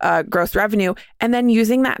gross revenue and then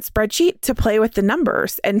using that spreadsheet to play with the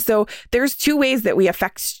numbers. And so there's two ways that we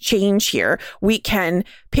affect change here. We can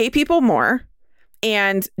pay people more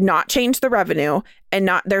and not change the revenue, and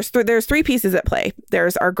not there's three pieces at play.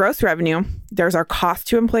 There's our gross revenue, there's our cost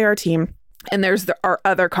to employ our team, and there's our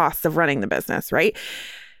other costs of running the business, right?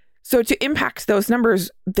 So to impact those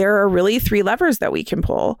numbers, there are really 3 levers that we can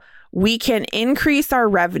pull. We can increase our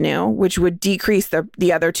revenue, which would decrease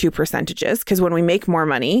the other 2 percentages, because when we make more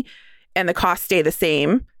money and the costs stay the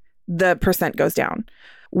same, the percent goes down.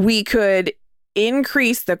 We could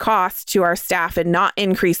increase the cost to our staff and not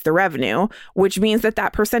increase the revenue, which means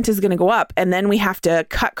that percent is going to go up. And then we have to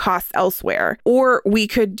cut costs elsewhere. Or we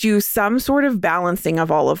could do some sort of balancing of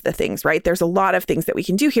all of the things, right? There's a lot of things that we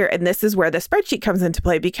can do here. And this is where the spreadsheet comes into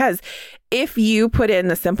play, because if you put in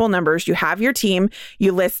the simple numbers, you have your team,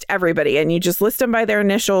 you list everybody and you just list them by their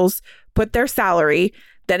initials, put their salary,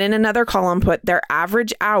 then in another column, put their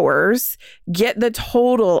average hours, get the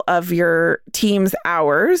total of your team's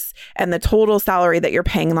hours and the total salary that you're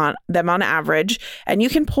paying them on average. And you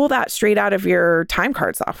can pull that straight out of your time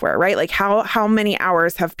card software, right? Like how many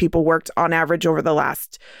hours have people worked on average over the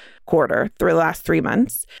last quarter, through the last 3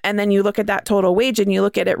 months? And then you look at that total wage and you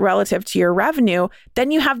look at it relative to your revenue. Then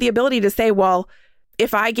you have the ability to say, well,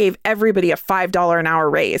 if I gave everybody a $5 an hour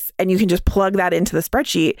raise, and you can just plug that into the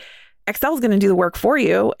spreadsheet, Excel is going to do the work for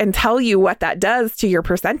you and tell you what that does to your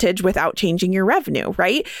percentage without changing your revenue,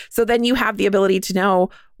 right? So then you have the ability to know,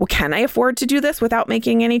 well, can I afford to do this without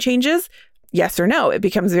making any changes? Yes or no. It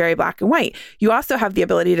becomes very black and white. You also have the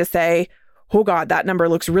ability to say, oh God, that number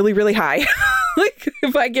looks really, really high. Like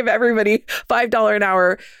if I give everybody $5 an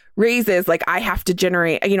hour raises, like I have to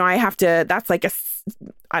generate, that's like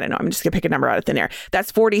I don't know, I'm just going to pick a number out of thin air.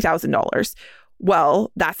 That's $40,000.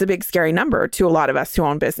 Well, that's a big, scary number to a lot of us who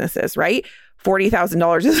own businesses, right?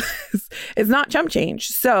 $40,000 is not chump change.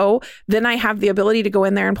 So then I have the ability to go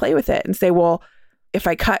in there and play with it and say, well, if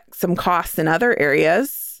I cut some costs in other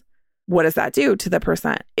areas, what does that do to the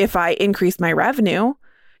percent? If I increase my revenue,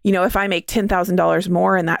 if I make $10,000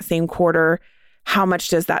 more in that same quarter, how much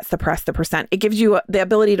does that suppress the percent? It gives you the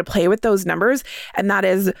ability to play with those numbers. And that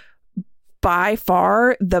is by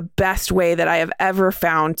far the best way that I have ever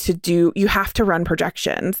found to do. You have to run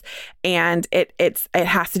projections, and it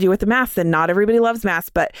has to do with the math, and not everybody loves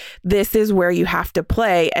math, but this is where you have to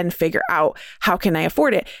play and figure out, how can I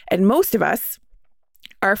afford it? And most of us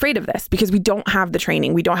are afraid of this because we don't have the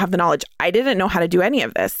training. We don't have the knowledge. I didn't know how to do any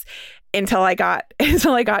of this until I got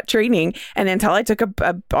training, and until I took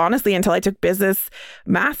until I took business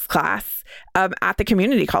math class at the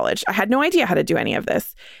community college. I had no idea how to do any of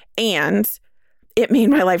this. And it made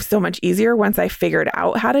my life so much easier once I figured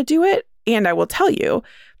out how to do it. And I will tell you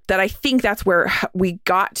that I think that's where we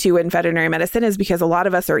got to in veterinary medicine, is because a lot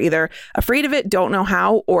of us are either afraid of it, don't know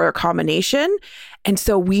how, or a combination. And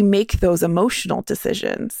so we make those emotional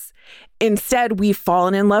decisions. Instead, we've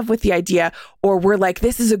fallen in love with the idea, or we're like,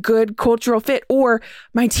 this is a good cultural fit, or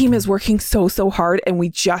my team is working so hard and we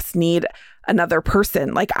just need another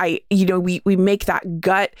person. Like we make that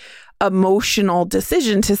gut emotional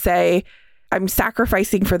decision to say, I'm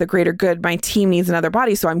sacrificing for the greater good. My team needs another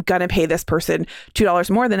body, so I'm going to pay this person $2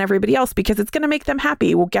 more than everybody else because it's going to make them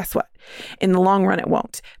happy. Well, guess what? In the long run, it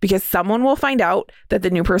won't, because someone will find out that the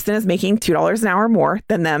new person is making $2 an hour more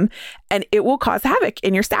than them, and it will cause havoc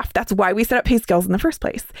in your staff. That's why we set up pay scales in the first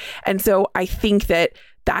place. And so I think that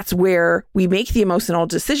that's where we make the emotional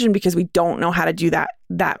decision, because we don't know how to do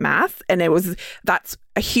that math. And that's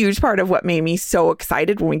a huge part of what made me so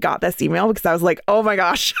excited when we got this email, because I was like, oh my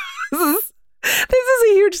gosh, this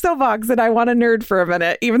is a huge soapbox, and I want to nerd for a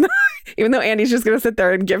minute, even though Andy's just going to sit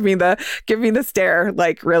there and give me the stare.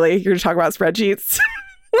 Like, really, you're going to talk about spreadsheets?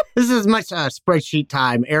 This is as much spreadsheet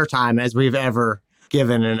time, airtime, as we've ever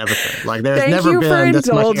given an episode. Like, there's never been this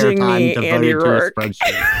much airtime devoted to a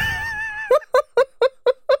spreadsheet.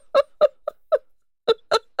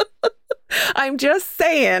 I'm just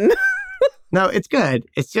saying. No, it's good.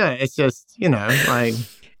 It's good. It's just, like...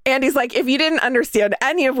 Andy's like, if you didn't understand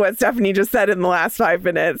any of what Stephanie just said in the last 5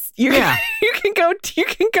 minutes, you can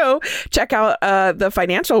go check out the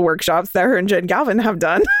financial workshops that her and Jen Galvin have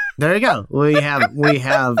done. There you go. We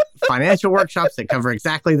have financial workshops that cover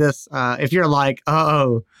exactly this. If you're like,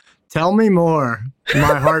 oh, tell me more,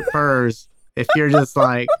 my heart purrs. If you're just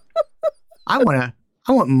like, I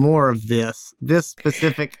want more of this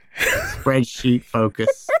specific spreadsheet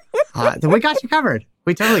focus, then we got you covered.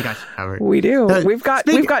 We totally got you covered. We do. We've got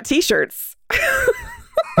T-shirts.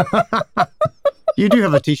 You do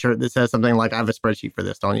have a T-shirt that says something like, I have a spreadsheet for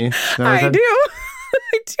this, don't you? I do.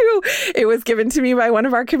 I do. It was given to me by one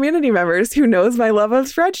of our community members who knows my love of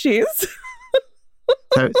spreadsheets.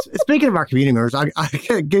 So speaking of our community members, I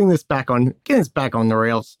getting this back on the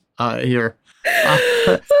rails here.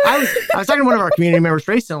 I was talking to one of our community members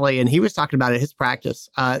recently, and he was talking about at his practice.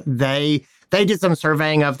 They did some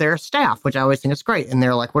surveying of their staff, which I always think is great. And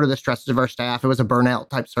they're like, what are the stresses of our staff? It was a burnout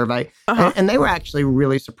type survey. Uh-huh. And they were actually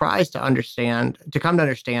really surprised to come to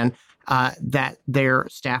understand that their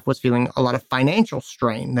staff was feeling a lot of financial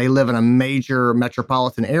strain. They live in a major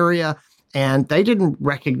metropolitan area, And they didn't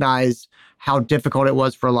recognize how difficult it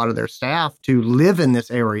was for a lot of their staff to live in this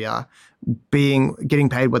area, getting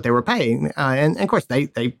paid what they were paying. And of course, they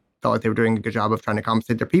felt like they were doing a good job of trying to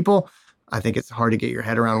compensate their people. I think it's hard to get your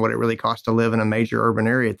head around what it really costs to live in a major urban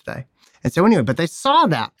area today. And so anyway, but they saw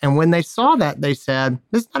that. And when they saw that, they said,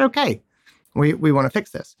 this is not okay. We want to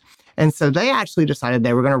fix this. And so they actually decided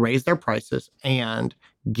they were going to raise their prices and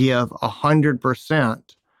give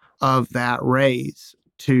 100% of that raise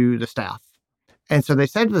to the staff. And so they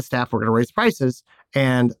said to the staff, we're going to raise prices,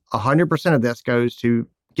 and 100% of this goes to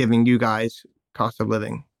giving you guys cost of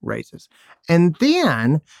living raises. And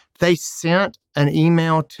then they sent an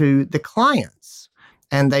email to the clients,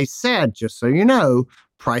 and they said, just so you know,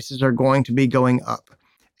 prices are going to be going up.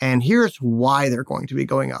 And here's why they're going to be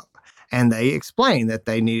going up. And they explained that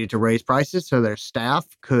they needed to raise prices so their staff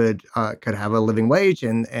could have a living wage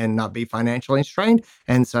and not be financially strained.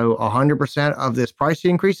 And so 100% of this price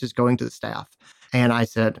increase is going to the staff. And I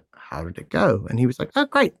said, how did it go? And he was like, oh,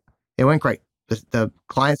 great. It went great. The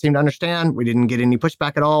client seemed to understand. We didn't get any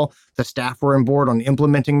pushback at all. The staff were on board on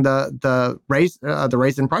implementing the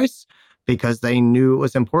raise in price because they knew it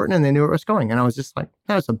was important and they knew it was going. And I was just like,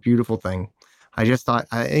 that's a beautiful thing. I just thought,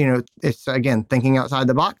 it's, again, thinking outside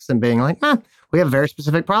the box and being like, we have a very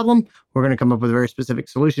specific problem. We're going to come up with a very specific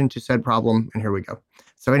solution to said problem. And here we go.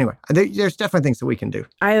 So anyway, there's definitely things that we can do.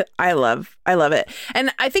 I love it.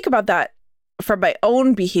 And I think about that from my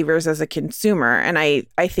own behaviors as a consumer. And I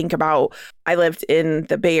think about, I lived in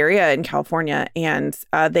the Bay Area in California, and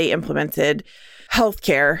they implemented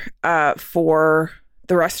healthcare for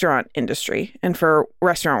the restaurant industry and for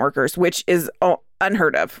restaurant workers, which is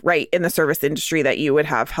unheard of, right? In the service industry that you would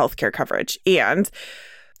have healthcare coverage. And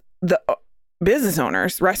the business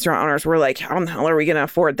owners, restaurant owners were like, how in the hell are we going to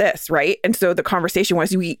afford this, right? And so the conversation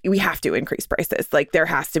was, we have to increase prices. Like, there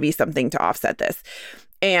has to be something to offset this.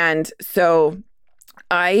 And so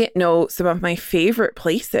I know some of my favorite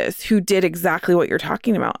places who did exactly what you're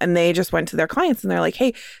talking about. And they just went to their clients and they're like,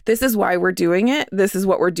 hey, this is why we're doing it. This is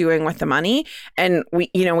what we're doing with the money. And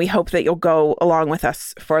we hope that you'll go along with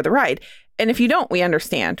us for the ride. And if you don't, we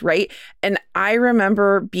understand, right? And I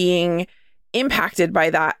remember being impacted by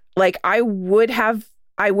that. Like, I would have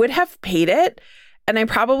paid it, and I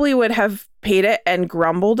probably would have paid it and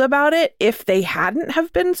grumbled about it if they hadn't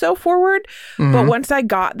have been so forward. Mm-hmm. But once I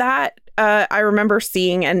got that, I remember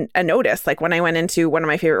seeing a notice, like when I went into one of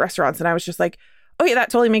my favorite restaurants, and I was just like, oh yeah, that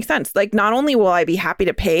totally makes sense. Like, not only will I be happy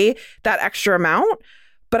to pay that extra amount,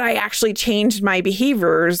 but I actually changed my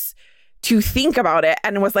behaviors to think about it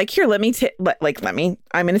and was like, here, I'm going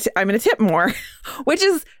to tip more, which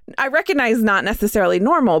is, I recognize, not necessarily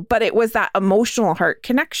normal, but it was that emotional heart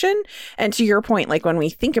connection. And to your point, like, when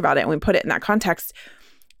we think about it and we put it in that context,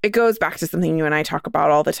 it goes back to something you and I talk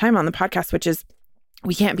about all the time on the podcast, which is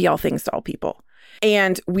we can't be all things to all people.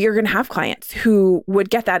 And we are going to have clients who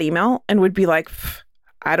would get that email and would be like,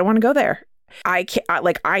 I don't want to go there. I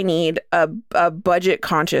need a budget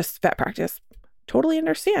conscious vet practice. Totally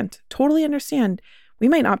understand. We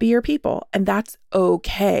might not be your people, and that's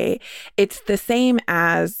okay. It's the same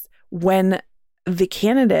as when the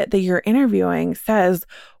candidate that you're interviewing says,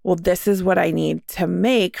 well, this is what I need to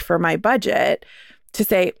make for my budget, to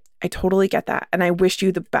say, I totally get that. And I wish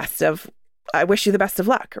you the best of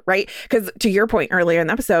luck, right? Because to your point earlier in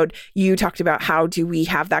the episode, you talked about how do we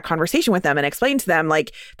have that conversation with them and explain to them,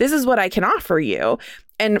 like, this is what I can offer you.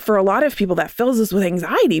 And for a lot of people, that fills us with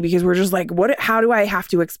anxiety because we're just like, how do I have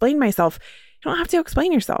to explain myself? You don't have to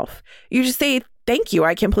explain yourself. You just say, thank you.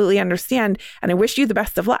 I completely understand. And I wish you the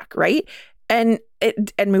best of luck, right? And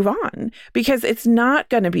move on, because it's not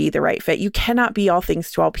going to be the right fit. You cannot be all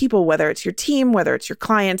things to all people, whether it's your team, whether it's your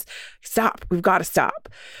clients. Stop. We've got to stop.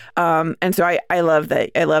 And so I love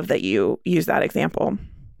that you use that example.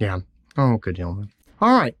 Yeah. Oh, good deal.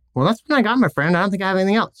 All right. Well, that's what I got, my friend. I don't think I have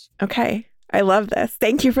anything else. Okay. I love this.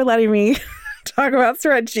 Thank you for letting me talk about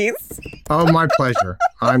spreadsheets. Oh, my pleasure.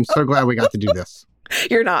 I'm so glad we got to do this.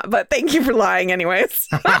 You're not, but thank you for lying anyways.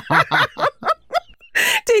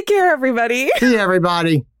 Take care, everybody. See you,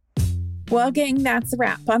 everybody. Well, gang, that's a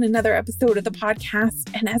wrap on another episode of the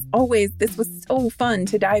podcast. And as always, this was so fun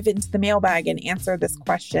to dive into the mailbag and answer this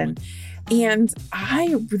question. And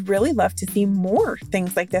I would really love to see more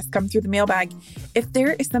things like this come through the mailbag. If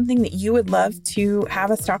there is something that you would love to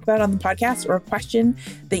have us talk about on the podcast, or a question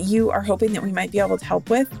that you are hoping that we might be able to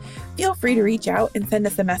help with, feel free to reach out and send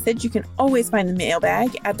us a message. You can always find the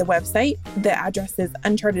mailbag at the website. The address is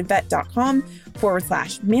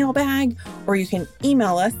unchartedvet.com/mailbag, or you can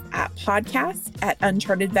email us at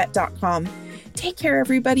podcast@unchartedvet.com. Take care,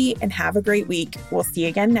 everybody, and have a great week. We'll see you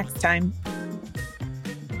again next time.